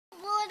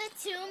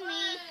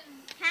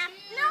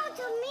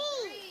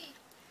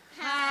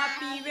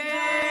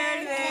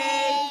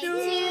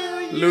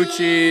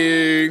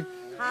Lucci.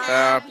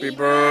 Happy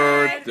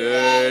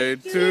birthday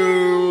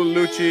to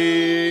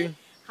Lucci.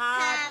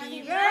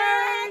 Happy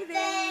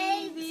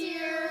birthday,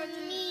 dear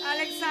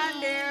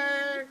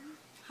Alexander.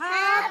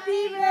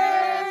 Happy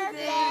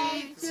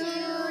birthday to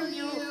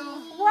you.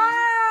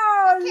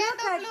 Wow,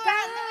 look at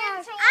that.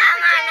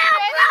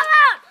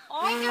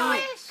 Oh my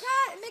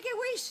God, make a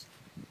wish.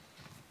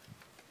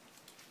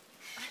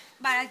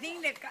 But I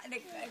think the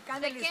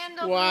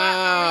candle is...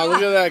 Wow,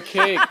 look at that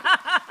cake.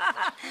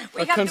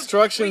 A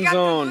construction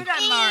zone. It's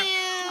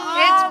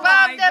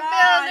Bob the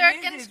Builder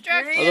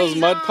Construction. Are those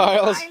mud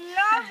piles? I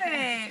love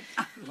it.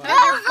 Those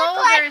are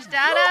boulders,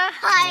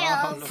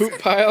 Dada. Poop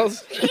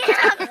piles?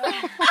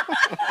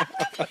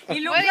 What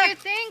do you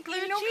think,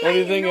 Lucci? What do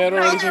you think,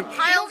 Edward? What do you think?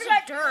 Piles of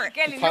dirt.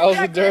 Piles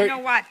of dirt? You know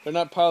what? They're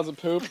not piles of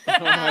poop? Oh,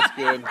 that's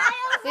good.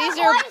 These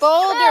are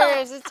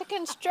boulders. It's a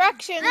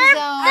construction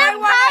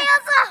zone.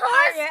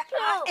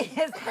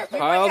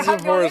 Piles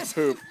of horse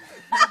poop.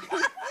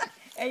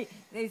 Hey,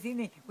 Daisy,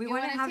 we You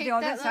want to wanna have take the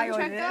other that side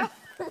little over chunk there. off?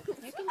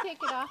 You can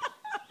take it off.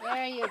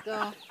 There you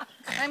go.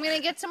 I'm going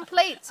to get some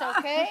plates,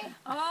 okay?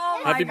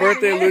 Oh, Happy my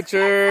birthday,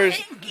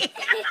 goodness.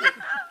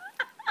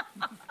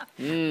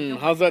 Luchers.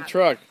 How's that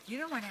truck? You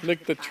don't want to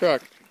Lick the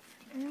truck.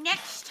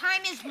 Next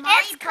time is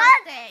my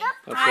birthday.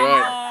 That's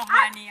right.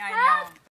 honey, I know.